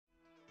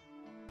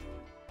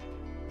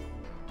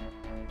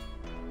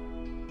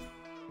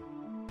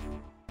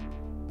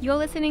You're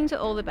listening to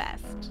All the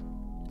Best.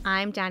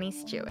 I'm Danny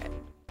Stewart.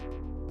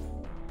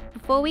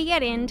 Before we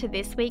get into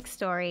this week's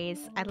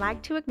stories, I'd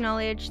like to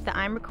acknowledge that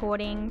I'm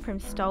recording from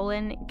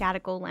stolen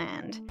Gadigal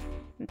land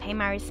and pay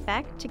my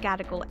respect to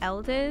Gadigal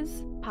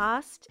elders,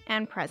 past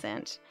and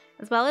present,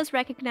 as well as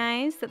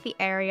recognise that the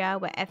area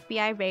where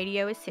FBI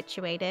Radio is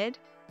situated,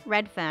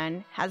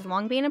 Redfern, has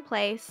long been a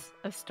place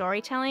of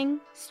storytelling,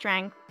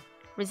 strength,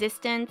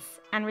 resistance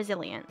and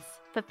resilience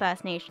for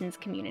First Nations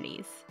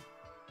communities.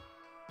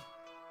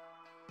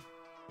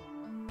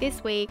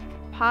 This week,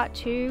 part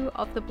 2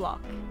 of The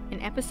Block,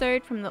 an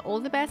episode from the All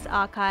the Best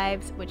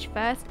archives which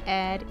first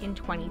aired in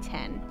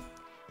 2010.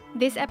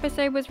 This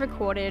episode was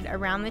recorded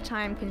around the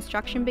time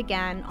construction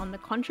began on the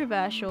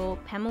controversial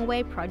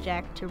Pemulwuy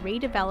project to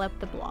redevelop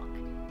the block,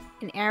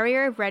 an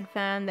area of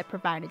Redfern that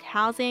provided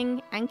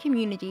housing and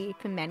community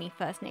for many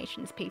First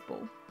Nations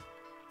people.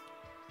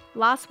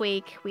 Last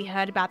week, we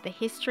heard about the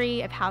history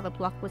of how the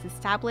block was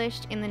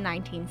established in the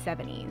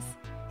 1970s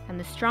and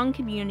the strong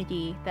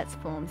community that's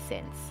formed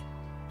since.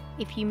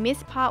 If you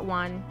missed part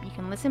 1, you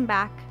can listen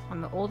back on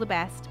the All the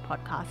Best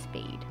podcast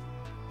feed.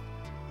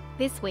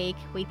 This week,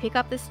 we pick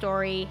up the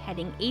story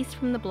heading east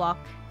from the block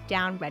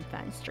down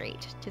Redfern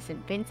Street to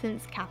St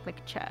Vincent's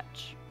Catholic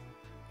Church.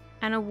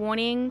 And a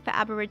warning for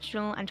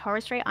Aboriginal and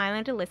Torres Strait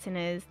Islander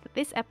listeners that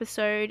this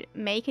episode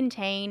may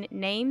contain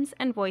names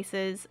and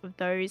voices of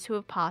those who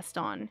have passed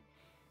on.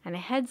 And a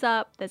heads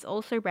up, there's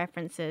also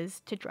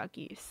references to drug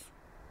use.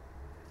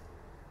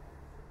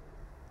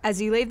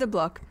 As you leave the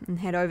block and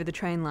head over the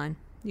train line,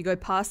 you go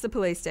past the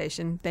police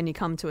station, then you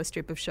come to a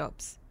strip of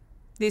shops.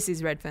 This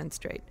is Redfern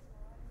Street.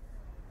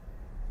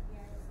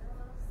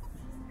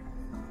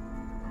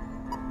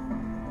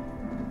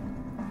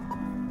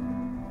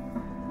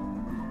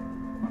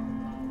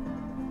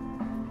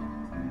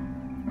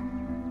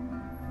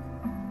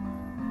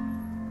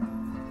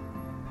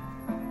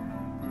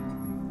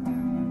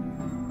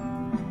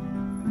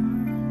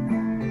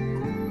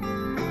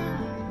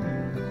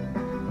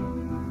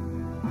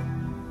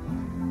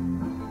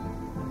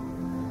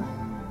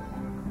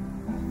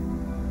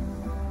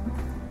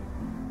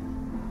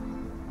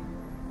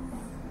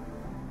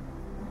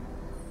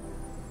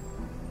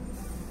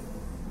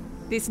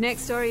 This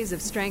next story is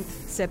of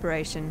strength,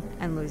 separation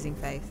and losing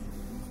faith.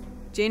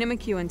 Gina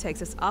McEwen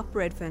takes us up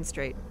Redfern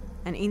Street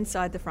and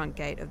inside the front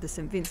gate of the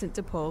St Vincent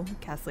de Paul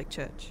Catholic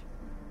Church.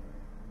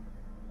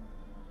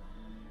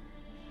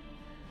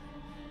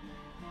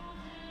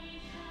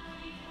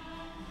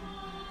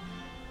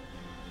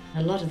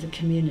 A lot of the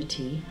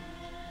community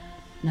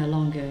no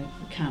longer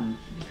come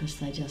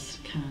because they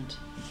just can't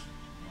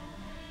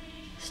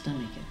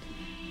stomach it.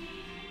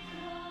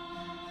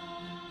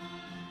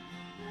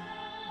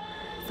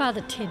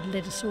 Father Ted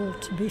led us all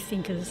to be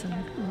thinkers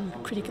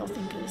and critical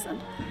thinkers,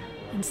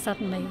 and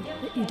suddenly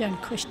you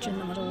don't question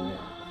them at all.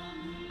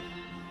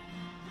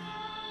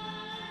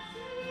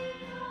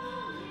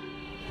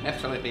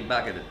 Absolutely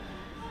buggered it.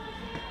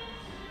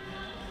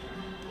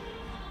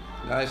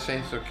 No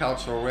sense of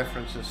cultural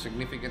reference or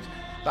significance,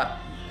 but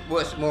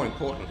more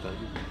importantly,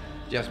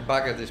 just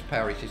bugger this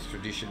parish, its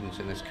traditions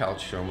and its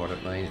culture and what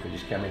it means. We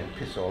just come in and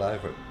piss all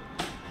over it.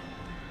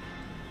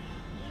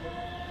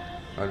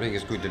 I think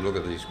it's good to look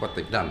at this, what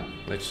they've done.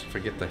 Let's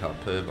forget the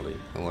hyperbole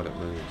and what it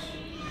means,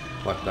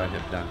 what they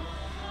have done.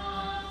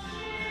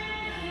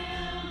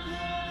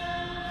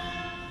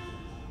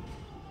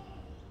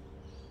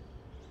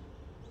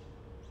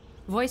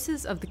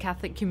 Voices of the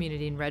Catholic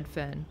community in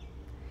Redfern.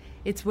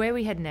 It's where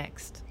we head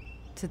next,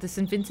 to the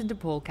St Vincent de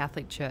Paul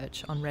Catholic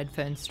Church on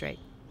Redfern Street.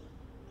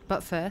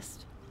 But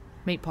first,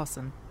 meet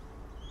Possum.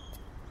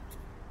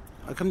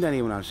 I come down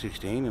here when I was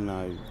 16 and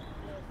I've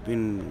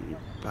been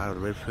part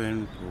of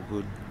Redfern for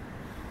good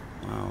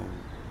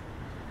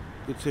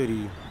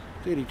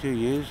 32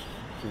 years.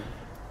 So.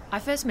 I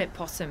first met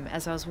Possum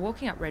as I was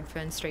walking up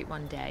Redfern Street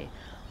one day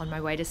on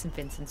my way to St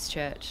Vincent's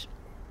Church.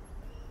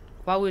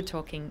 While we were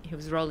talking, he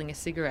was rolling a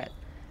cigarette,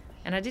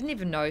 and I didn't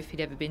even know if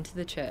he'd ever been to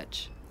the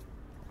church.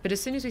 But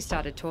as soon as we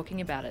started talking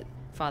about it,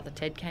 Father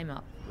Ted came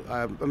up.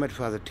 I met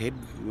Father Ted,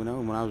 when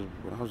I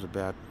was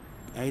about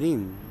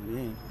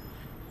 18.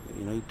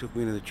 Yeah, he took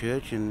me to the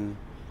church and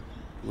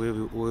where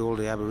all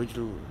the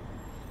Aboriginal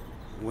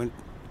went,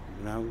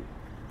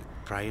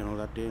 pray and all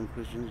that there, and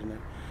Christians and that.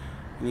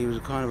 And he was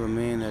kind of a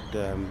man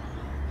that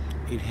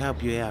he'd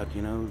help you out,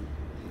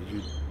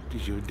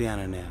 if you were down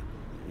and out,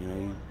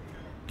 he'd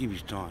give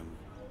his time.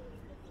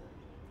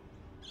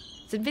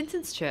 St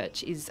Vincent's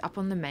Church is up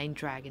on the main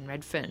drag in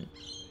Redfern.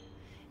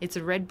 It's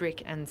a red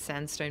brick and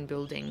sandstone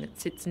building that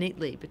sits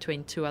neatly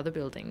between two other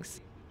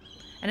buildings.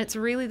 And it's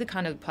really the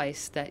kind of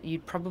place that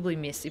you'd probably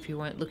miss if you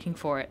weren't looking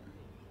for it.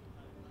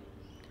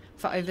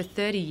 For over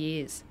 30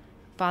 years,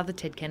 Father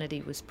Ted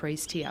Kennedy was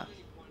priest here.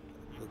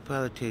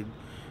 Father Ted,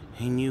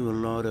 he knew a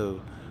lot of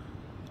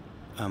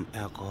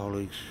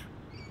alcoholics,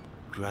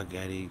 drug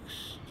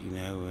addicts,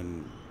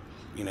 and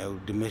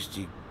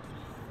domestic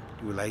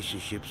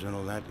relationships and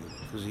all that,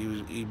 because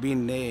he'd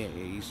been there,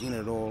 he's seen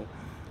it all,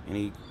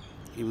 and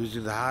he was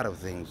at the heart of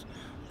things.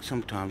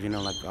 Sometimes,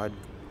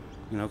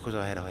 because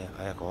I had an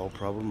alcohol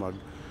problem,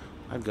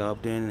 I'd go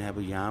up there and have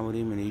a yarn with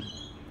him, and he'd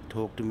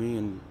talk to me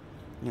and,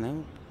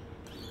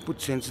 put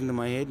sense into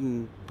my head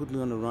and put me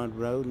on the right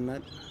road and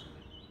that.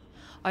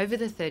 Over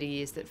the 30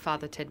 years that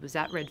Father Ted was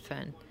at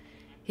Redfern,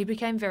 he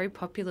became very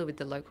popular with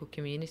the local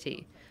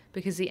community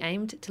because he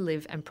aimed to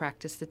live and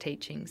practice the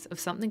teachings of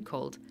something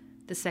called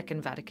the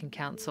Second Vatican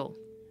Council,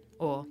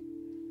 or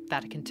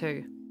Vatican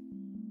II.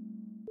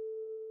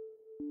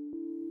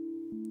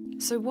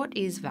 So what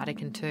is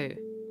Vatican II?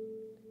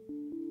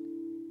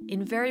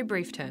 In very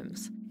brief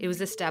terms, it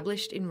was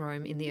established in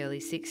Rome in the early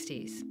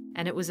 60s,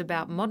 and it was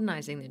about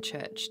modernising the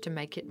church to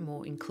make it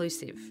more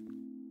inclusive.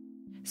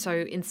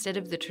 So instead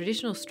of the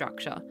traditional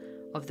structure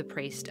of the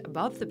priest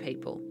above the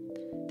people,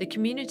 the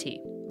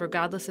community,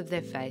 regardless of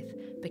their faith,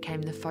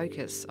 became the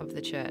focus of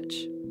the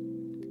church.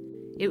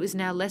 It was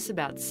now less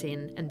about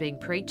sin and being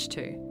preached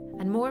to,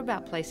 and more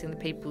about placing the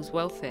people's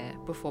welfare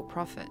before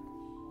profit,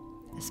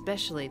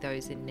 especially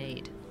those in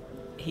need.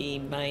 He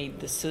made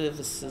the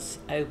services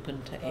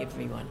open to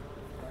everyone.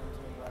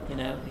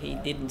 He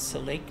didn't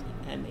select,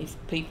 and if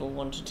people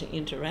wanted to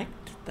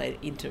interact, they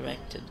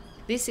interacted.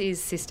 This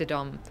is Sister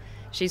Dom.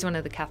 She's one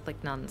of the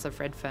Catholic nuns of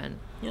Redfern.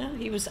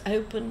 He was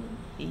open.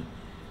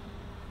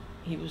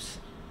 He was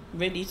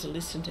ready to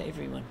listen to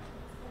everyone.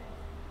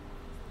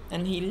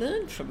 And he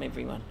learned from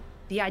everyone.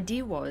 The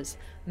idea was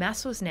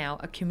Mass was now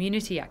a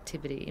community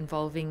activity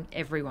involving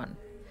everyone,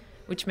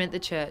 which meant the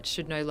church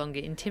should no longer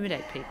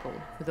intimidate people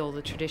with all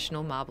the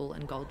traditional marble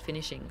and gold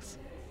finishings.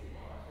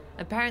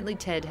 Apparently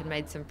Ted had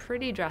made some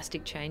pretty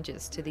drastic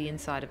changes to the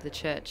inside of the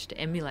church to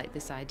emulate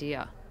this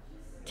idea.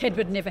 Ted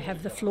would never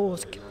have the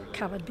floors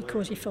covered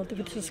because he felt that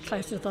it was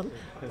close to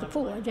the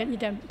poor. You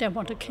don't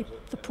want to keep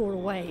the poor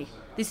away.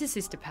 This is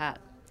Sister Pat.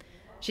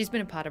 She's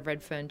been a part of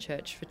Redfern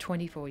Church for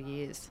 24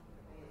 years.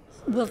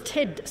 Well,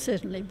 Ted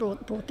certainly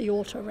brought the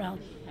altar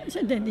around.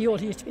 Then the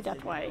altar used to be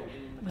that way,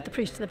 with the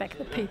priest at the back of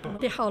the people.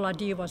 The whole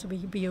idea was we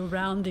be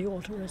around the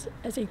altar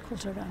as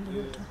equals around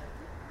the altar.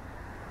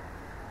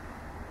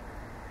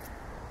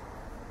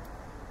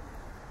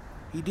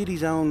 He did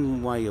his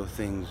own way of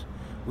things,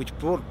 which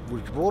brought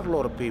a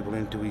lot of people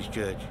into his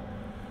church.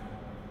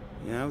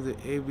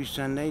 Every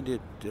Sunday the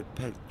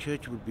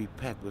church would be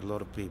packed with a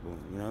lot of people,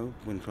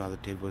 when Father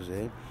Ted was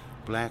there.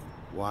 Black,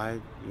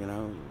 white,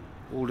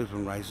 all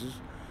different races.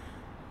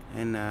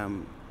 And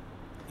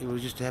it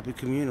was just a happy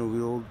communal.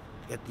 We all,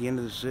 at the end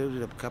of the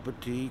service, have a cup of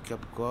tea,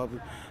 cup of coffee,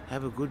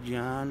 have a good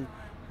yarn.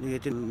 We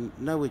get to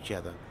know each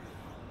other.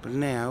 But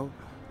now,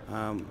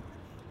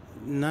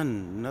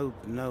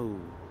 no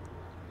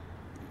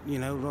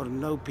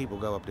people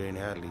go up there and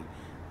hardly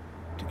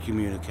to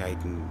communicate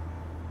and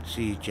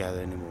see each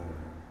other anymore.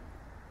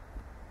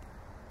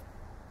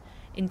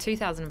 In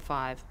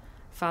 2005,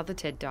 Father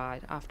Ted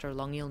died after a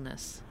long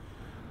illness.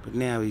 But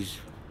now he's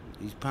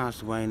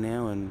passed away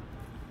now, and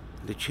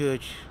the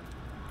church,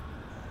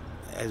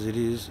 as it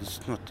is,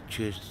 it's not the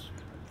church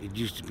it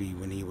used to be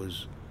when he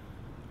was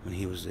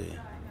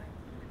there.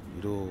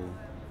 It all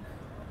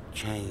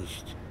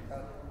changed.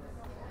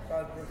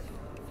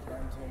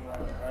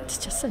 It's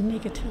just so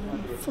negative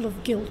and full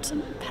of guilt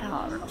and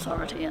power and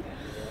authority, and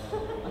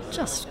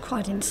just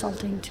quite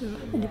insulting to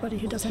anybody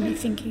who does any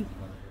thinking.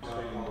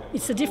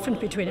 It's the difference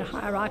between a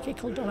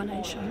hierarchical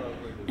domination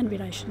and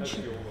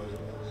relationship.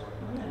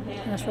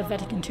 And that's what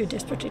Vatican II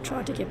desperately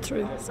tried to get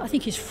through. I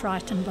think he's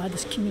frightened by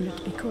this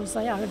community because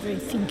they are a very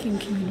thinking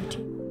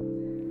community.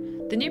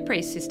 The new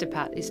priest Sister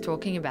Pat is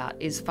talking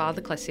about is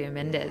Father Clesio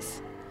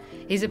Mendes.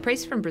 He's a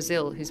priest from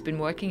Brazil who's been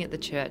working at the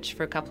church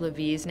for a couple of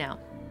years now.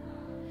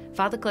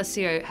 Father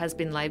Clesio has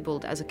been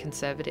labelled as a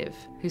conservative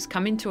who's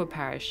come into a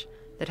parish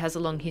that has a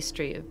long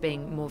history of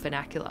being more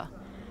vernacular.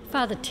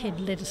 Father Ted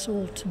led us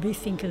all to be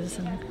thinkers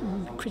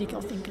and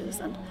critical thinkers,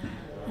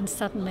 and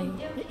suddenly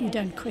you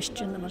don't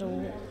question them at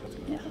all.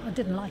 I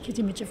didn't like his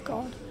image of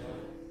God.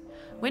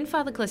 When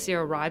Father Clesio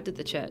arrived at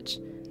the church,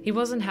 he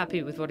wasn't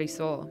happy with what he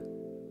saw.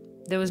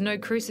 There was no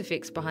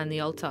crucifix behind the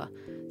altar,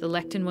 the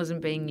lectern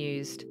wasn't being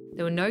used,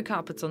 there were no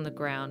carpets on the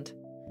ground,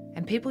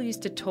 and people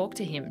used to talk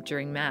to him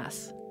during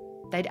Mass.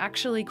 They'd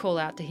actually call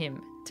out to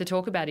him to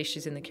talk about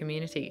issues in the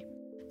community.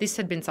 This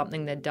had been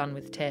something they'd done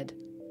with Ted.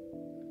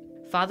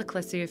 Father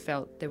Clesio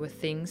felt there were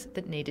things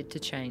that needed to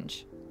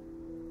change.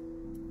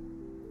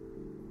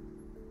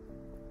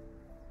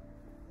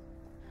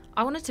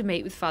 I wanted to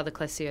meet with Father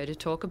Clesio to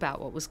talk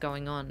about what was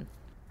going on.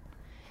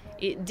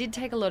 It did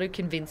take a lot of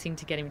convincing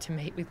to get him to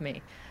meet with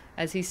me,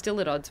 as he's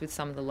still at odds with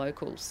some of the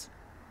locals.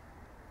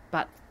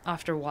 But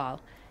after a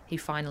while, he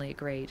finally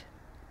agreed.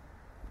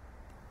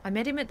 I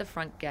met him at the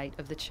front gate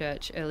of the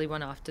church early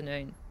one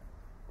afternoon.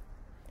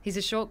 He's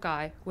a short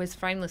guy, wears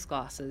frameless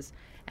glasses,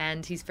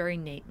 and he's very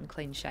neat and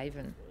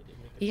clean-shaven.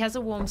 He has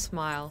a warm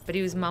smile, but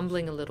he was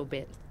mumbling a little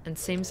bit and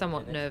seemed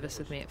somewhat nervous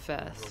with me at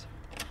first.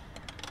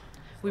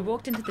 We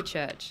walked into the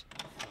church.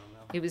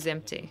 It was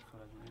empty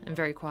and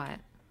very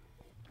quiet.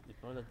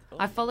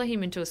 I follow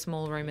him into a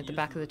small room at the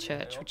back of the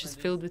church, which is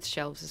filled with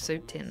shelves of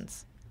soup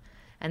tins,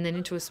 and then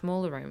into a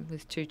smaller room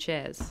with 2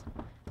 chairs.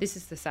 This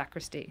is the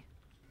sacristy.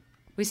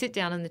 We sit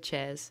down in the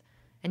chairs,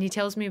 And he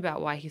tells me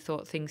about why he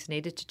thought things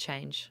needed to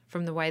change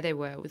from the way they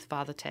were with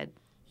Father Ted.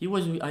 I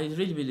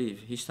really believe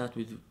he started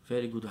with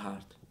very good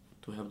heart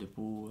to help the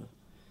poor.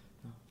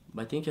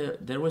 But I think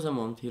there was a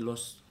moment he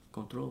lost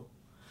control.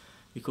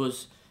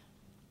 Because,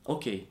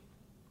 okay,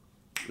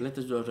 let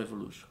us do a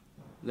revolution.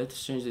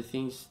 Let's change the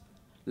things.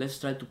 Let's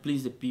try to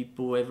please the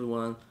people,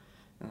 everyone.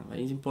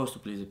 It's impossible to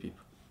please the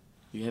people.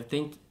 You have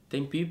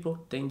 10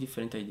 people, 10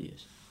 different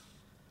ideas.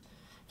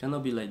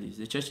 Cannot be like this.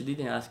 The church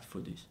didn't ask for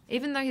this.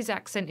 Even though his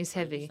accent is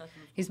heavy,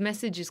 his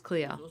message is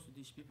clear.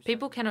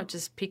 People cannot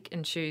just pick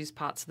and choose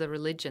parts of the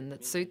religion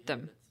that suit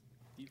them.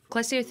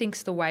 Clesio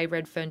thinks the way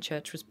Redfern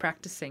Church was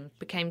practising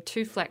became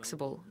too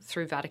flexible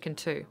through Vatican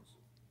II.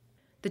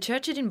 The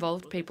church had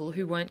involved people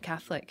who weren't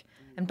Catholic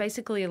and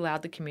basically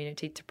allowed the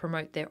community to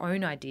promote their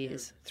own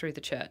ideas through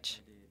the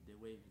church.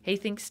 He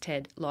thinks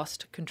Ted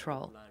lost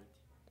control.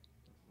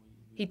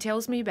 He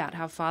tells me about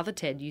how Father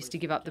Ted used to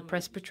give up the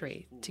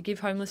presbytery to give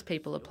homeless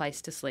people a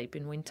place to sleep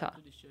in winter,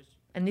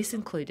 and this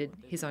included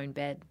his own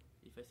bed.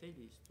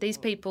 These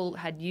people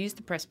had used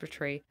the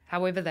presbytery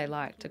however they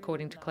liked,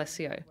 according to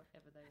Clesio,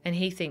 and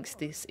he thinks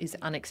this is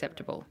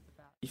unacceptable.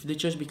 If the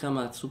church become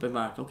a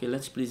supermarket, okay,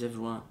 let's please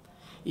everyone.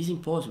 It's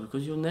impossible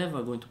because you're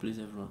never going to please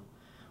everyone.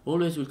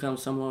 Always will come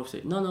someone who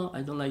say, no,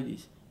 I don't like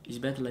this. It's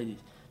better like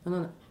this.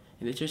 No.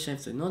 And the church have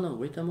to say, no,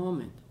 wait a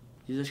moment.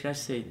 Jesus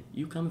Christ said,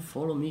 you come and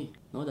follow me,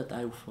 not that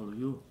I will follow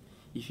you.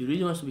 If you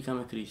really want to become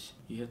a Christian,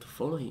 you have to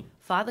follow him.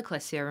 Father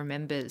Clesio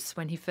remembers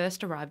when he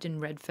first arrived in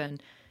Redfern,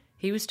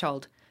 he was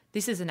told,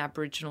 this is an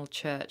Aboriginal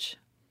church,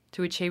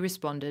 to which he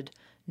responded,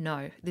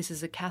 no, this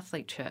is a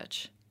Catholic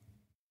church.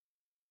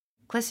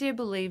 Clesio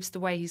believes the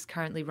way he's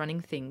currently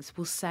running things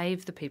will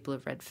save the people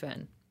of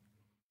Redfern.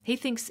 He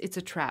thinks it's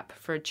a trap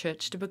for a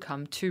church to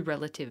become too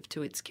relative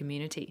to its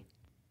community.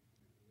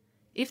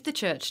 If the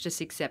church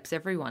just accepts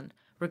everyone,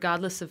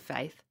 regardless of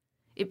faith,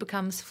 it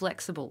becomes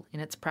flexible in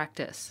its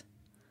practice.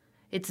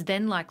 It's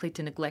then likely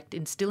to neglect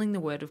instilling the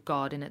word of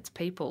God in its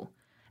people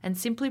and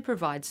simply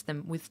provides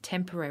them with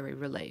temporary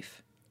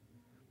relief.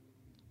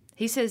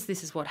 He says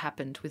this is what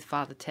happened with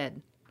Father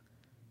Ted.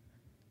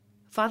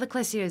 Father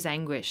Clesio's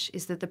anguish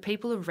is that the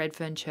people of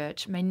Redfern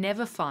Church may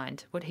never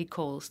find what he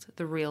calls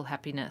the real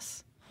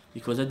happiness.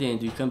 Because at the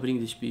end, you can bring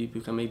these people,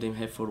 you can make them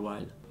happy for a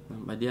while,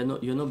 but you're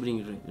not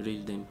bringing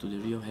really them to the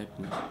real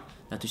happiness,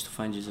 that is to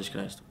find Jesus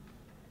Christ.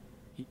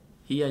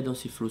 Here I don't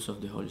see fruits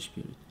of the Holy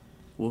Spirit,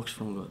 works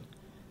from God.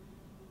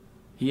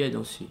 Here I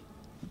don't see.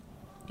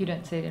 You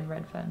don't see it in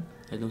Redfern?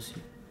 I don't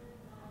see.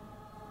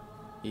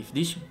 If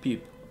these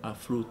people are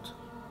fruit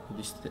of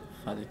this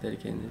Father Ted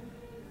Kennedy,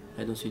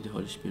 I don't see the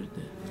Holy Spirit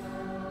there.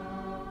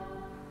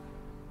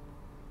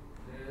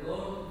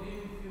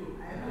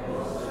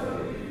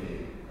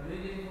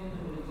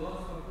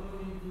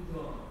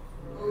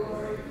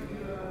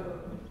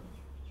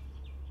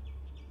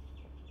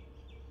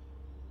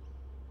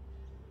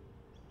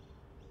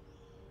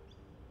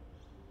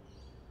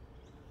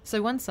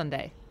 So one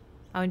Sunday,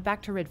 I went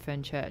back to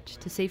Redfern Church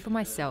to see for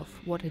myself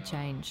what had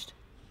changed.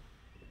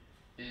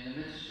 In the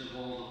midst of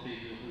all the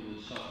people who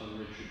would suffer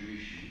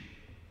retribution,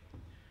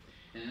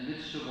 in the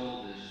midst of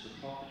all this, the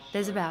prophet...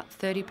 There's about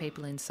 30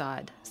 people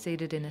inside,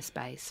 seated in a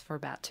space for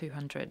about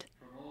 200.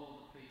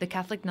 The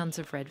Catholic nuns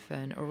of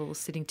Redfern are all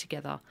sitting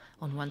together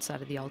on one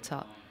side of the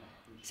altar.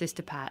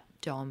 Sister Pat,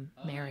 Dom,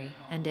 Mary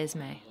and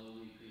Esme.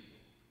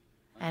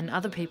 And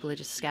other people are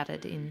just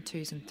scattered in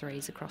twos and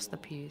threes across the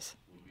pews.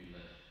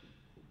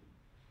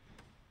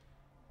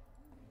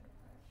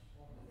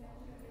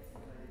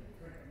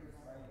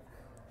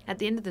 At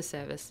the end of the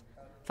service,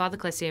 Father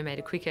Clesio made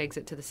a quick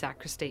exit to the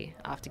sacristy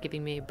after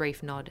giving me a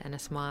brief nod and a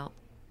smile.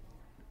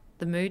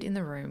 The mood in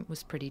the room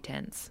was pretty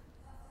tense.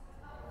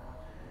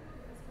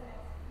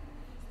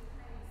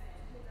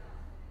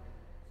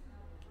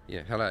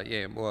 Yeah, hello.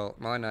 Yeah, well,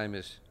 my name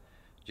is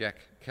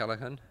Jack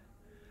Callaghan,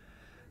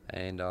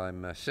 and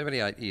I'm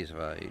 78 years of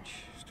age.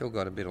 Still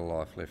got a bit of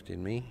life left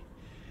in me,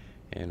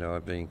 and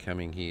I've been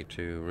coming here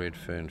to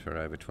Redfern for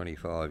over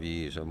 25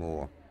 years or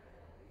more.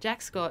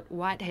 Jack's got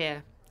white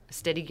hair, a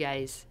steady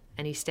gaze,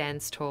 and he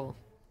stands tall.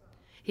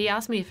 He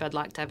asked me if I'd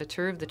like to have a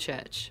tour of the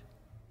church.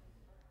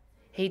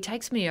 He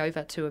takes me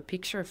over to a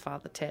picture of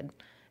Father Ted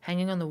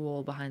hanging on the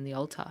wall behind the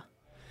altar.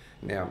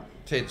 Now,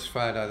 Ted's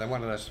photo, they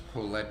wanted us to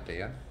pull that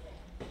down,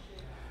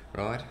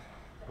 right?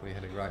 We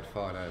had a great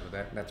fight over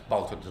that, and that's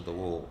bolted to the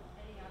wall.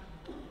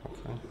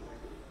 Okay.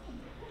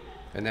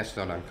 And that's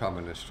not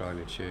uncommon in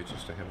Australian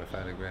churches to have a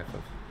photograph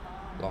of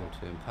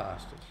long-term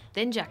pastors.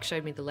 Then Jack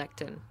showed me the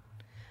lectern.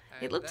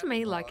 It looked to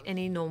me like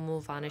any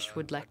normal varnished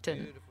wood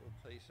lectern.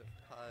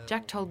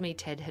 Jack told me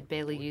Ted had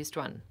barely used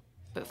one,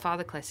 but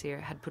Father Clesio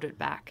had put it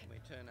back.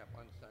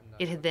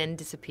 It had then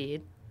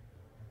disappeared,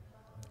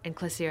 and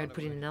Clesio had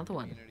put in another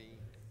one.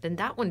 Then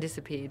that one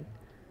disappeared,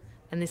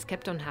 and this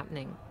kept on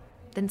happening.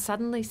 Then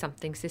suddenly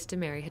something Sister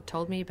Mary had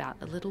told me about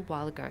a little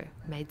while ago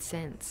made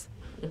sense.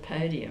 The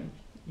podium,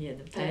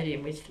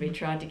 which we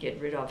tried to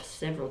get rid of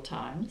several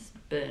times,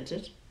 burnt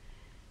it,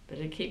 but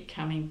it kept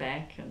coming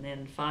back, and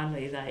then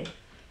finally they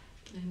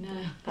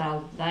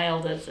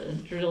nailed it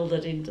and drilled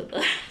it into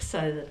the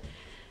so that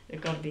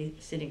It's got to be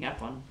sitting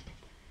up on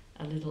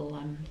a little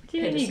Do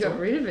you mean you pedestal. got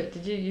rid of it?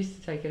 Did you used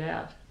to take it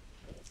out?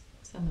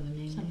 Some of the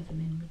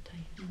men would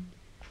take it.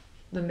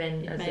 The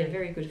men, It as made in...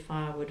 very good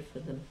firewood for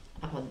them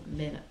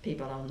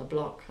people on the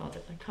block on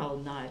a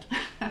cold night.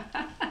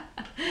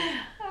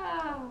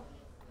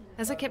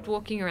 As I kept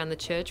walking around the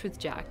church with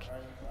Jack,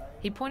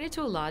 he pointed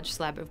to a large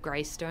slab of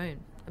grey stone,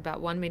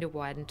 about 1 metre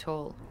wide and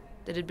tall,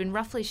 that had been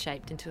roughly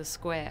shaped into a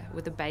square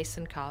with a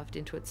basin carved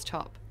into its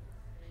top.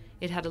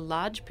 It had a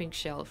large pink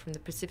shell from the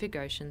Pacific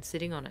Ocean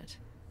sitting on it.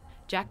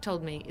 Jack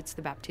told me it's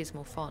the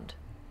baptismal font.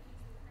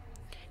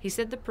 He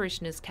said the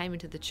parishioners came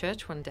into the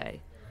church one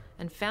day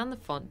and found the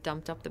font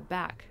dumped up the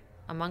back,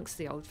 amongst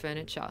the old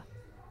furniture.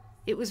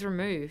 It was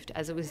removed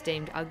as it was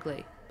deemed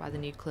ugly by the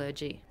new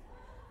clergy.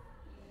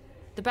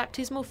 The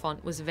baptismal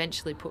font was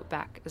eventually put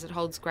back as it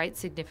holds great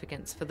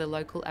significance for the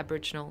local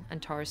Aboriginal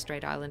and Torres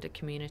Strait Islander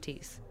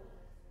communities.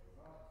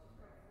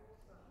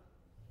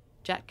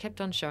 Jack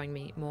kept on showing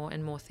me more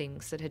and more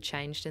things that had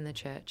changed in the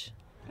church.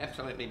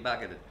 Absolutely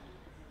buggered it.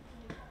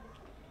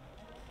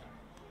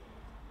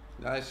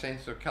 No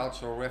sense of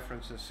cultural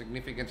reference and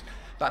significance,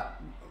 but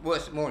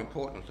more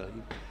importantly,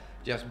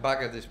 just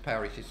bugger this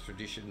parish, its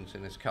traditions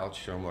and its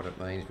culture and what it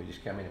means. We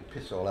just come in and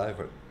piss all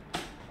over it.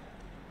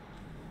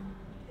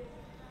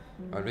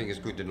 I think it's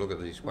good to look at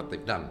what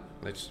they've done.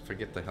 Let's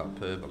forget the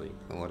hyperbole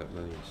and what it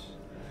means,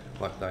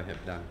 what they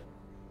have done.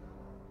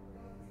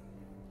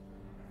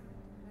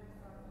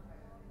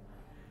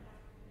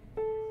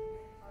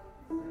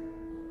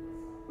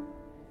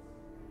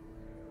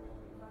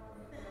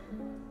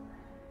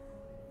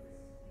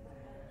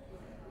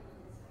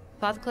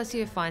 Father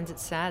Clesio finds it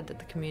sad that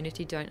the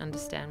community don't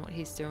understand what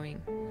he's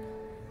doing.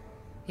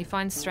 He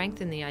finds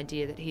strength in the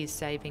idea that he is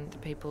saving the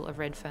people of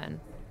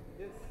Redfern.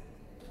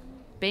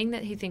 Being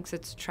that he thinks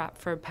it's a trap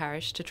for a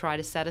parish to try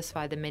to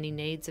satisfy the many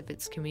needs of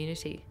its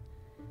community,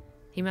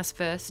 he must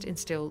first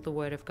instill the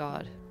Word of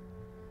God.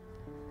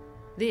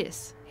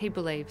 This, he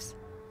believes,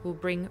 will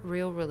bring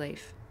real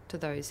relief to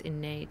those in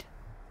need.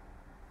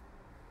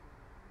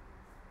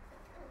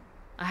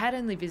 I had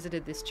only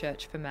visited this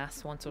church for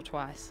Mass once or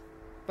twice,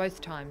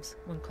 both times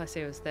when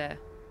Clesio was there.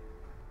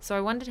 So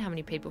I wondered how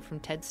many people from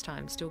Ted's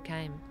time still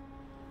came.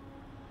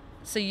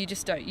 So you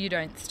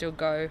don't still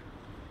go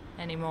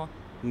anymore?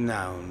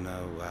 No.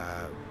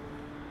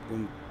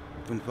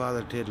 When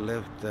Father Ted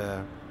left,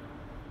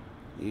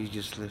 he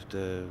just left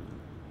a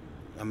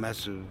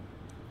massive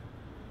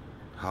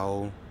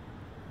hole.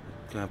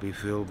 It can't be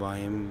filled by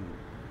him.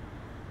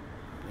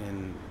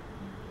 And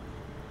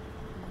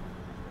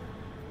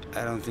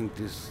I don't think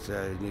this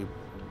new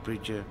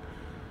preacher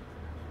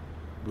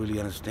really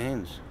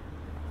understands,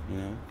 you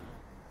know.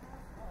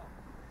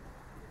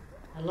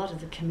 A lot of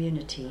the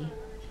community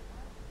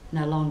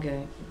no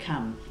longer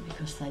come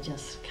because they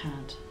just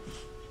can't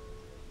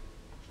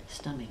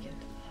stomach it.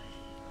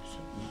 It's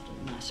not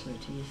a nice word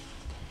to use.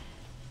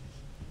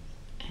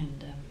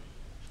 And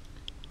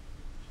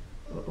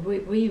we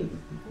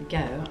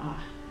go.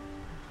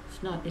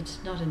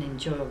 It's not an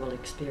enjoyable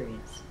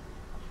experience,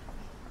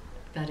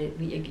 but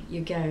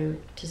you go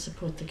to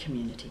support the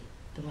community,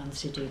 the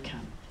ones who do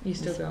come. You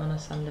still go on a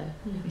Sunday?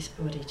 We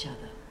support each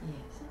other.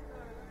 Yes.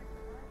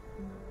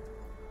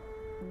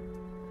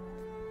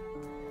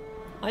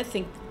 I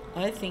think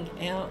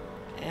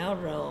our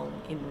role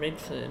in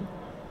Redfern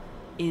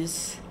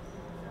is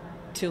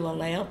to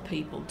allow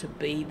people to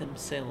be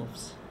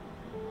themselves,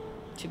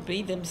 to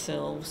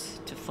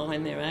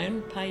find their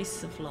own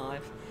pace of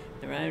life,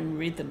 their own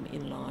rhythm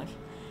in life,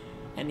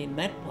 and in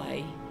that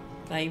way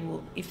they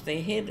will, if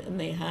their head and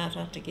their heart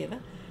are together,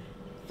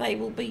 they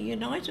will be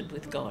united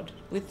with God,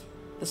 with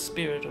the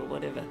Spirit or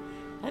whatever.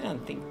 I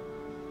don't think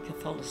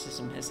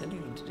Catholicism has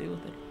anything to do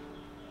with it.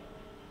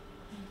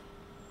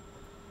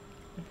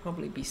 I'd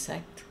probably be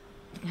sacked.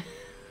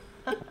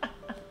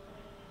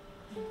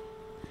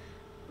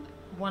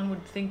 One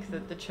would think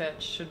that the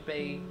church should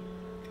be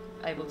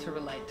able to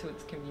relate to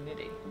its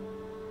community.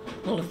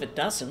 Well, if it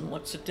doesn't,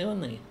 what's it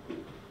doing there?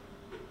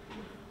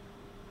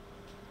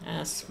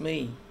 Ask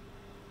me,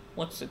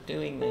 what's it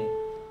doing there?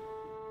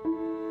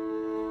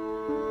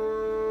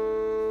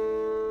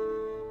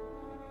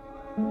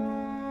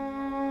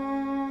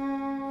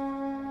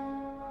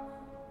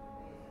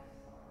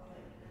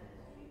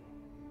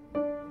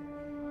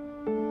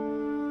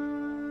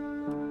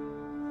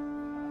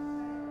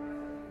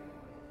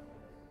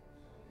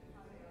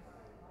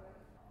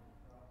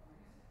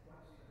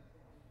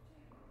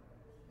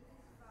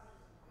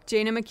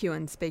 Gina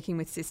McEwen speaking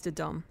with Sister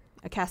Dom,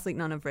 a Catholic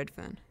nun of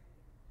Redfern.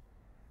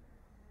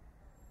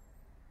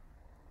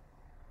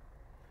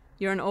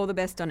 You're on All the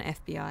Best on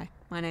FBI.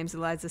 My name's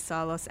Eliza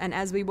Salos, and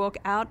as we walk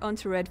out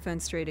onto Redfern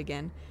Street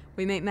again,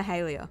 we meet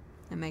Mahalia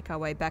and make our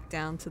way back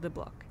down to the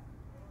block.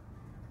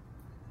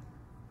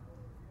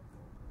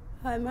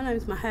 Hi, my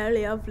name's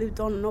Mahalia. I've lived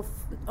on and off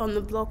on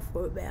the block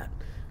for about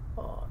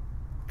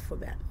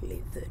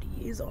nearly 30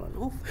 years on and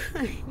off.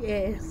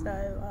 Yeah,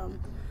 so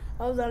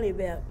I was only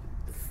about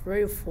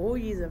 3 or 4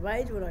 years of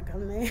age when I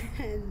come there,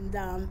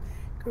 and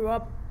grew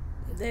up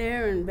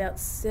there, and about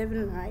 7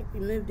 or 8 we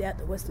moved out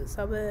to western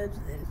suburbs,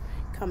 then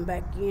come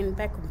back in,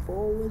 back and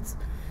forwards.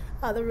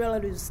 Other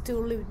relatives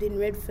still lived in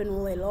Redfern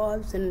all their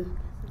lives, and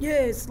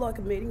yeah, it's like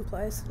a meeting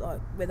place, like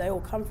where they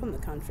all come from the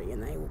country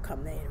and they all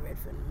come there to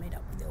Redfern and meet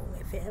up with all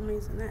their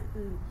families and that,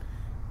 and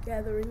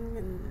gathering,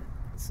 and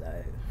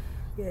so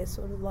yeah,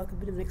 sort of like a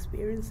bit of an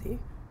experience here.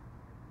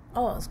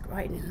 Oh, it's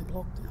great in the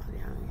block. You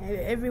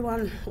know,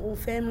 everyone, all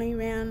family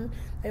around,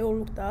 they all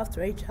looked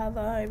after each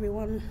other.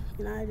 Everyone,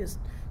 you know, just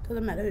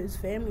doesn't matter whose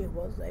family it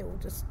was. They all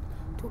just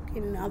took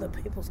in other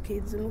people's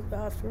kids and looked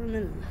after them,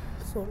 and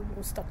sort of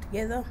all stuck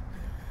together.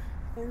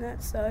 And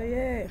that, so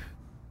yeah.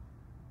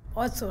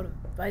 I sort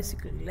of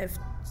basically left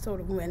sort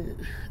of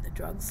when the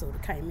drugs sort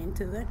of came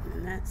into it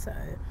and that, so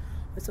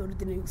I sort of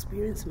didn't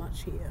experience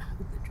much here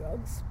with the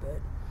drugs, but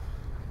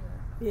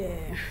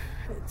yeah,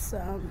 it's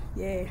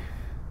yeah,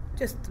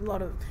 just a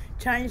lot of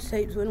change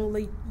heaps when all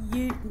the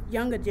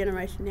younger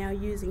generation now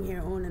using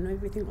heroin and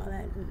everything like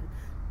that, and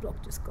the block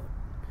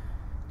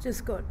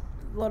just got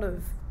a lot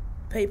of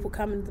people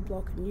coming to the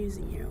block and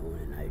using heroin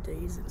and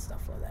ODs and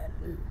stuff like that,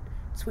 and it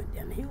just went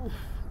downhill.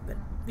 But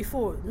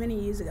before, many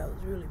years ago, it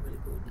was really, really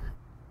good.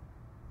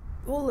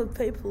 All the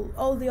people,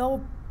 all the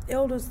old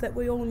elders that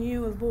we all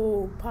knew have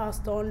all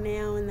passed on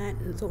now and that,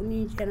 and it's all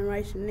new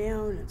generation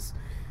now, and it's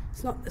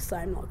not the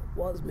same like it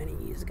was many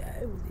years ago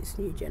with this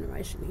new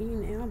generation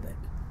here now, but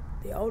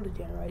the older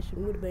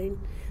generation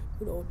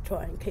would all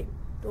try and keep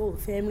all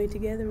the family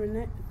together and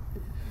that.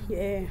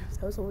 Yeah,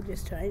 so it's all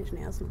just changed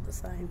now, it's not the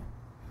same.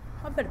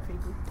 I've had a pretty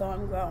good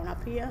time growing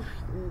up here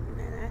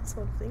and that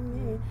sort of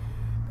thing, yeah.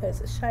 But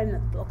it's a shame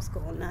that the block's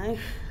gone now.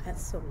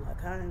 That's sort of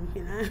like home,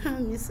 you know. I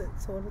miss it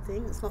sort of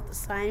thing. It's not the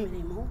same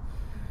anymore.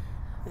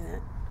 Yeah.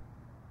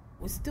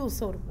 We still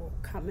sort of all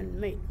come and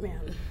meet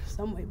around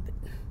somewhere, but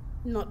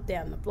not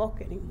down the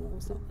block anymore.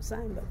 It's not the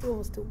same, but we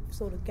all still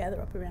sort of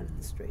gather up around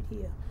the street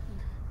here.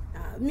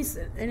 I miss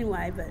it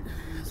anyway, but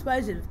I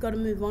suppose you've got to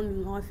move on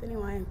in life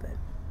anyway, but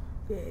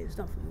yeah, there's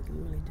nothing we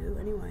can really do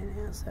anyway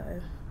now, so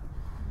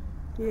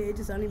yeah,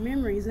 just only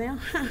memories now.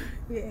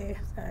 Yeah,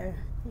 so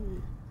yeah.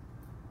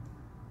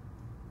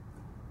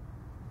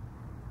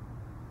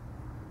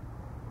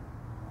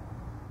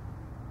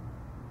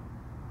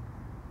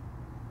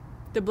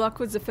 The block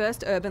was the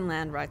first urban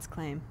land rights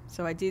claim,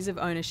 so ideas of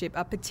ownership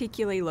are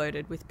particularly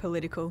loaded with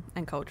political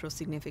and cultural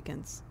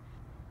significance.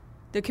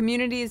 The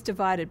community is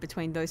divided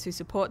between those who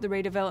support the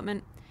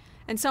redevelopment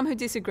and some who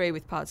disagree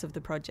with parts of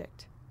the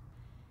project.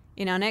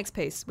 In our next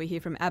piece, we hear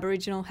from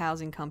Aboriginal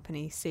Housing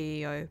Company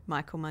CEO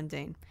Michael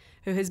Mundine,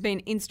 who has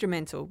been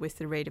instrumental with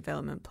the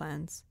redevelopment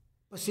plans.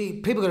 Well,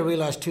 see, people got to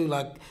realise too,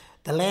 like,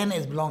 the land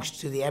belongs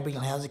to the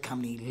Aboriginal Housing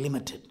Company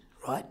Limited,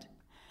 right?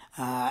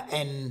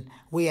 And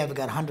we have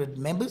got 100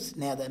 members.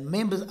 Now, the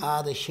members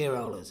are the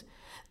shareholders.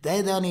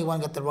 They're the only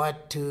one got the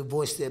right to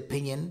voice their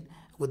opinion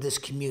with this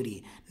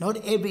community, not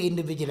every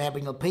individual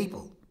Aboriginal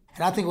people.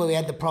 And I think where we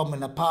had the problem in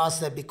the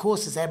past, that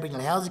because it's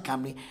Aboriginal Housing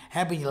Company,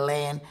 Aboriginal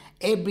land,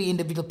 every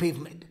individual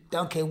people,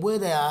 don't care where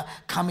they are,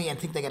 come here and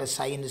think they got a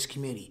say in this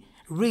community.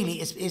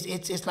 Really,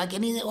 it's like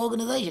any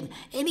organisation,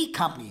 any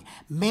company.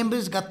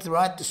 Members got the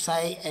right to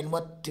say and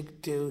what to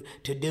do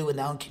in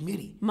their own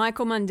community.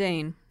 Michael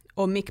Mundine,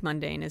 or Mick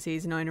Mundine as he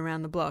is known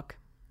around the block,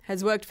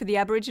 has worked for the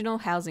Aboriginal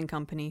Housing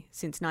Company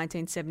since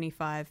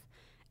 1975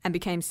 and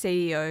became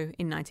CEO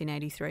in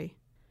 1983.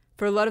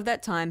 For a lot of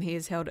that time, he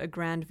has held a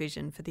grand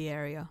vision for the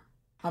area.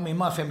 I mean,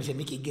 my family said,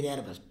 Mickey, get out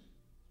of us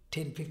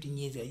 10, 15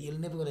 years ago. You're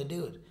never going to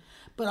do it.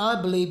 But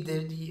I believe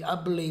that,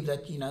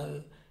 you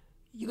know,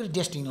 you've got a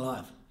destiny in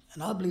life.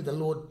 And I believe the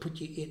Lord put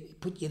you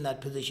in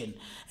that position.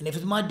 And if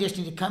it's my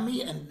destiny to come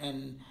here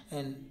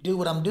and do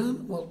what I'm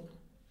doing, well,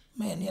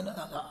 man, you know,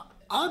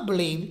 I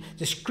believe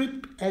the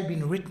script has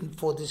been written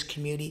for this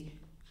community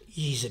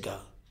years ago.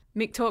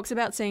 Mick talks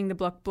about seeing the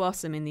block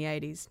blossom in the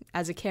 80s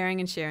as a caring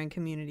and sharing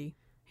community.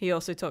 He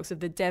also talks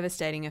of the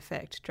devastating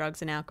effect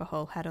drugs and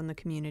alcohol had on the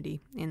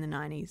community in the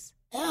 90s.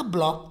 Our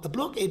block,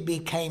 it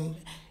became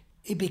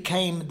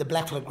the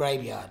Blackfoot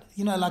graveyard.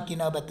 You know, like you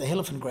know about the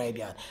elephant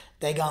graveyard.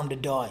 They go home to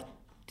die.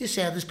 This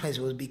is how this place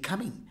was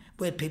becoming.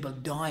 We had people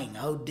dying,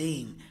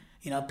 ODing,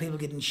 you know, people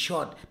getting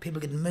shot, people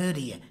getting murdered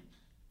here.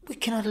 We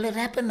cannot let it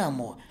happen no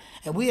more.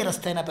 And we had to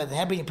stand up at the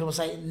Aboriginal people and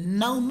say,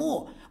 no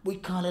more. We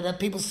can't let our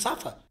people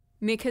suffer.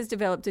 Mick has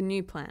developed a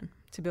new plan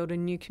to build a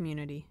new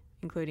community,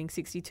 including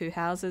 62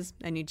 houses,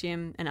 a new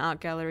gym, an art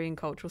gallery and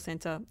cultural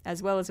centre,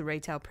 as well as a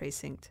retail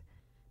precinct.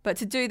 But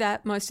to do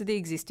that, most of the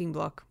existing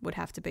block would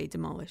have to be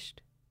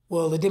demolished.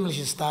 Well, the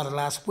demolition started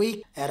last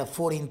week. Out of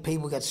 14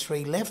 people, we got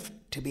 3 left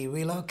to be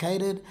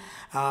relocated.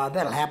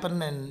 That'll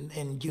happen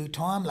in due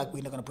time. Like,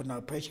 we're not going to put no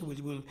pressure.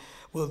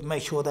 We'll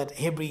make sure that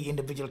every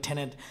individual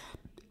tenant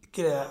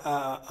get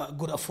a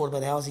good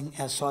affordable housing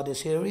outside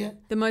this area.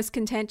 The most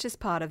contentious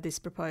part of this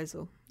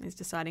proposal is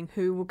deciding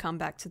who will come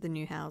back to the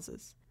new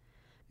houses.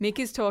 Mick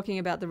is talking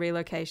about the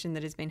relocation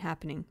that has been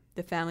happening.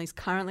 The families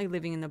currently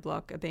living in the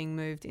block are being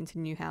moved into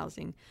new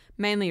housing,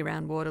 mainly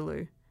around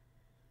Waterloo.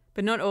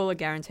 But not all are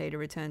guaranteed a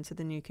return to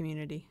the new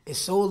community.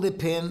 It's all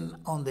depend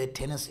on their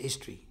tenant's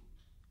history.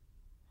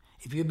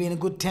 If you've been a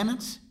good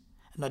tenant,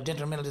 not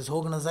detrimental to this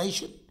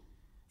organisation,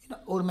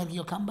 automatically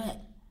you'll come back.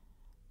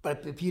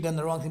 But if you've done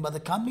the wrong thing by the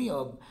company,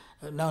 or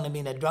known to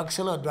being a drug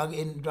seller, drug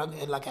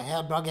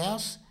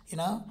house,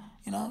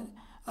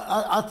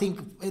 I think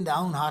in their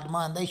own heart and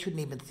mind they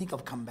shouldn't even think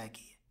of coming back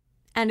here.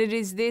 And it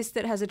is this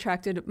that has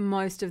attracted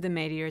most of the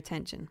media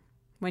attention.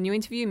 When you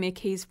interview Mick,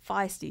 he's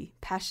feisty,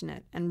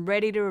 passionate, and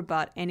ready to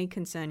rebut any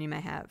concern you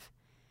may have.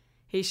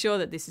 He's sure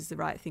that this is the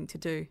right thing to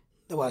do.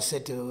 Though I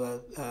said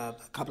to a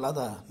couple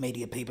other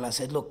media people, I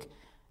said, look,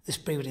 the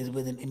spirit is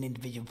within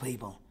individual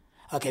people.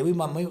 Okay, we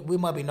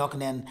might be knocking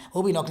down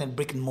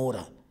brick and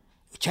mortar,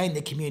 change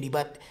the community,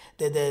 but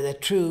the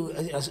true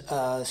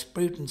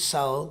spirit and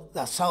soul,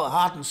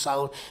 heart and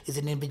soul is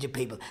in individual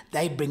people.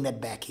 They bring that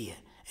back here.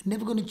 It's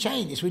never going to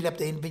change. It's really up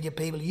to individual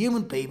people,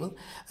 human people,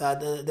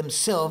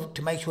 themselves,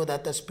 to make sure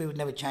that spirit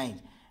never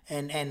changes.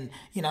 And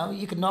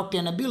you can knock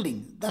down a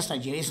building. It's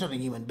not a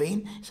human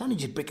being. It's only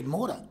just brick and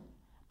mortar.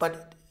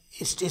 But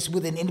it's just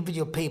within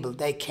individual people.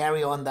 They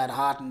carry on that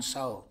heart and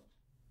soul.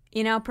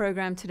 In our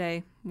program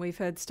today, we've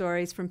heard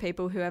stories from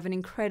people who have an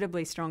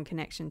incredibly strong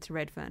connection to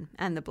Redfern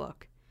and the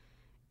block.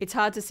 It's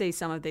hard to see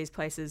some of these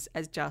places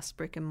as just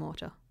brick and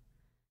mortar.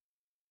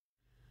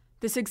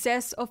 The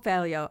success or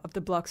failure of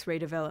the block's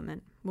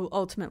redevelopment will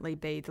ultimately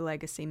be the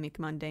legacy Mick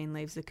Mundine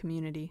leaves the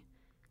community.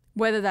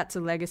 Whether that's a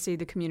legacy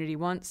the community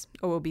wants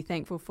or will be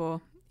thankful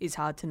for is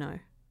hard to know.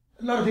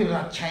 A lot of people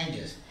like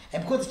changes,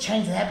 and because the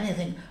change is happening, you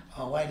think,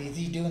 oh wait, is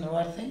he doing the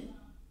right thing?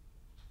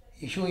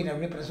 You sure you're not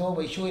ripping us off?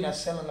 Are you sure you're not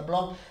selling the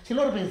block? See, a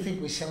lot of people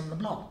think we're selling the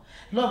block.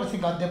 A lot of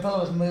people think our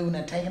developers moving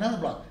and taking another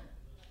block.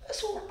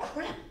 That's all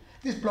crap.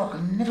 This block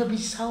will never be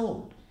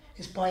sold.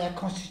 It's by our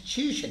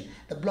constitution.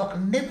 The block will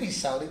never be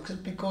sold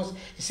because,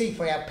 you see,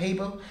 for our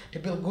people to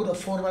build good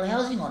affordable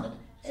housing on it.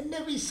 It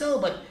never be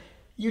sold, but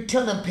you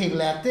tell them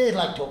people out there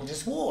like talking to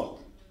this wall.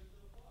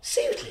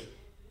 Seriously,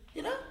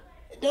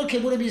 don't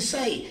care whatever you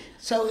say.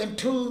 So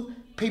until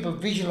people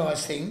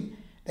visualise things,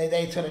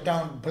 they sort of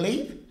don't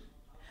believe.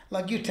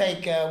 Like you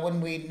take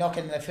when we knock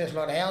in the first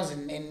lot of houses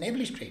in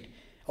Evelyn Street,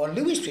 or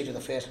Louis Street is the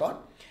first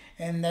lot,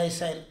 and they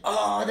say,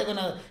 oh, they're going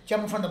to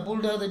jump in front of the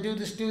bulldozer, do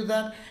this, do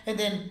that, and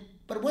then,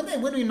 but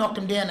when we knock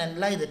them down and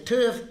lay the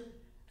turf,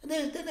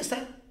 then they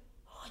say,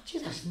 oh, gee,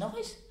 that's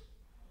nice.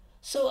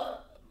 So,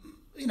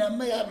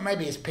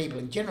 maybe it's people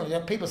in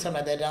general, people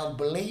sometimes they don't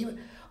believe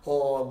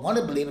or want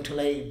to believe until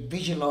they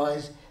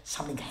visualise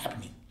something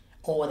happening,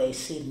 or they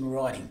see it in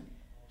writing.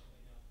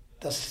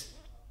 That's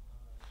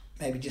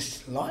maybe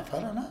just life, I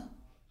don't know.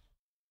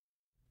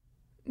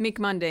 Mick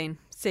Mundine,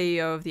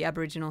 CEO of the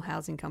Aboriginal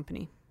Housing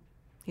Company.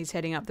 He's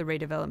heading up the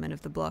redevelopment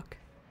of the block.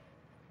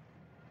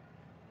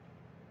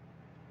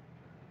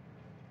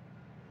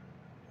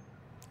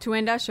 To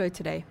end our show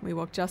today, we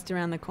walk just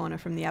around the corner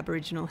from the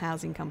Aboriginal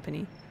Housing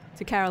Company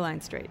to Caroline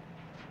Street.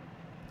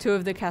 Two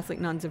of the Catholic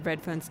nuns of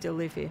Redfern still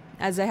live here,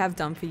 as they have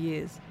done for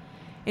years,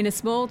 in a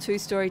small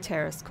 2-storey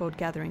terrace called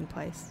Gathering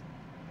Place.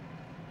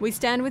 We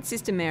stand with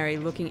Sister Mary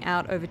looking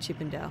out over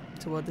Chippendale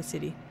toward the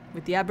city,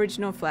 with the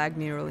Aboriginal flag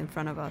mural in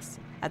front of us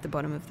at the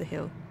bottom of the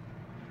hill.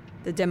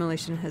 The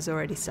demolition has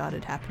already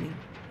started happening.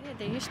 Yeah,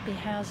 there used to be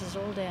houses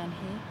all down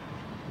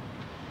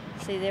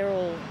here. See, they're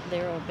all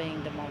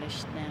being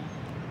demolished now.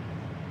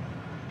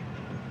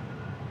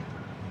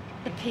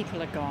 The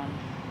people are gone.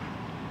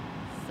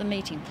 The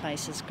meeting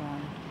place is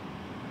gone.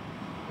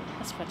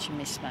 That's what you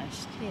miss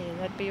most. Yeah,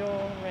 they'd be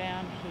all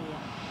around here.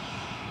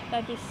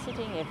 They'd be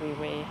sitting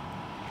everywhere.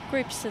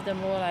 Groups of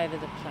them all over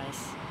the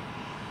place.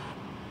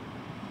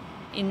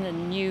 In the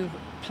new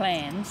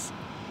plans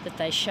that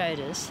they showed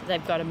us,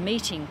 they've got a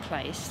meeting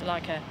place,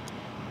 like a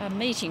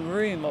meeting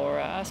room, or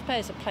I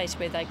suppose a place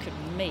where they could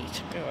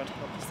meet. God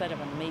help us, they don't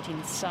want to meet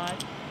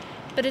inside.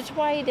 But it's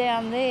way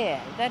down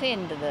there, that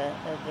end of the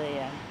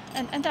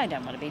and they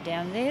don't want to be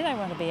down there, they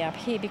want to be up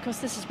here because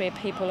this is where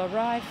people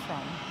arrive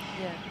from.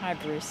 Yeah. Hi,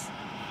 Bruce.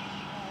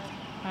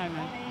 Hi,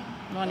 mate.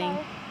 Morning.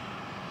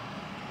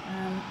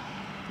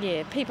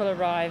 Yeah, people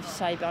arrive,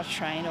 say, by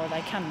train, or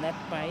they come that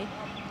way,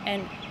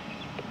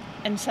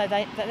 and so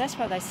that's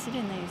why they sit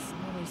in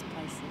all these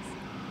places,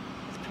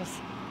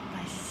 because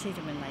they see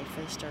them when they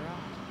first arrive.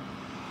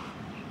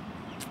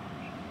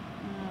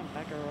 Oh,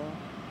 bugger all.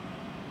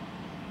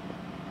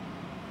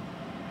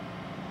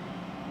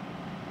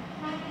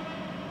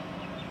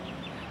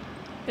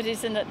 But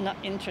isn't it not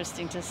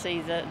interesting to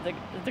see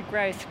the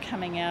growth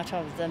coming out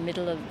of the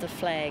middle of the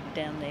flag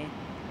down there?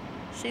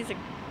 See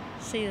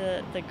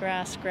the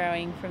grass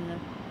growing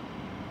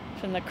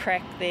from the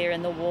crack there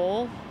in the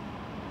wall,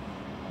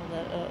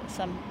 or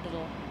some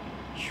little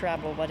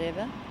shrub or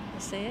whatever. You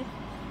see it?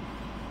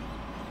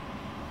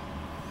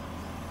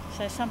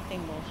 So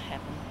something will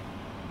happen.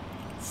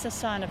 It's a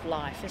sign of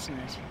life, isn't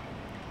it?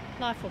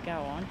 Life will go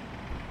on.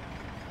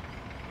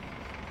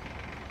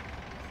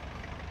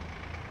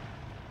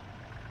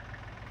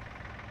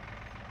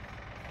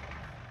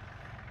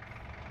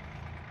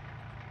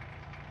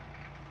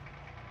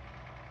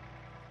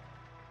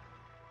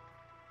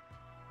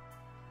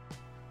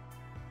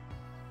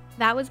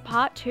 That was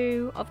part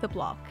 2 of The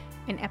Block,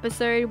 an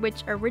episode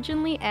which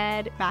originally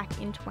aired back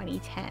in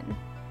 2010.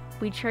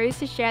 We chose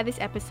to share this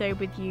episode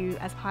with you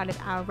as part of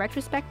our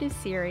retrospective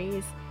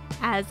series,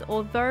 as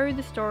although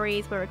the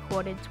stories were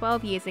recorded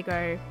 12 years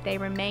ago, they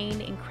remain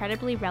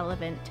incredibly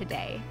relevant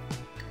today.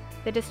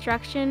 The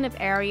destruction of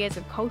areas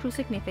of cultural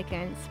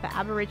significance for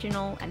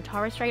Aboriginal and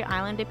Torres Strait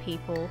Islander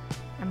people,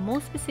 and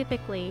more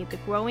specifically the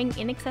growing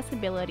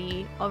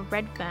inaccessibility of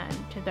Redfern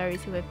to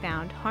those who have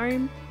found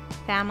home,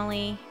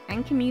 family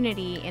and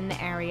community in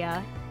the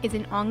area, is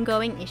an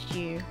ongoing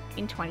issue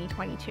in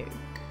 2022.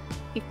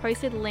 We've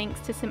posted links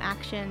to some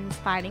actions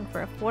fighting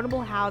for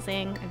affordable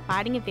housing and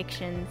fighting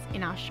evictions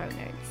in our show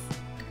notes.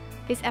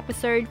 This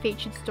episode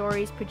featured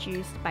stories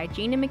produced by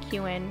Gina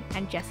McEwen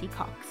and Jesse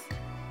Cox.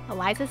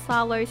 Eliza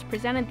Salos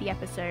presented the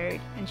episode,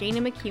 and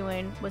Gina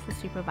McEwen was the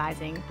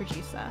supervising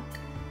producer.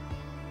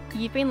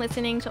 You've been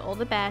listening to All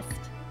the Best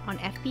on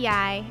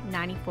FBI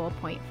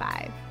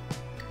 94.5.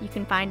 You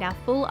can find our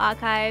full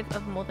archive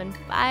of more than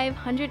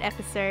 500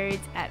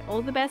 episodes at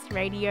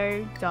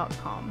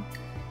allthebestradio.com.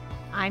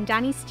 I'm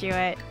Danny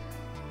Stewart.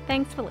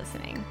 Thanks for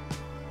listening.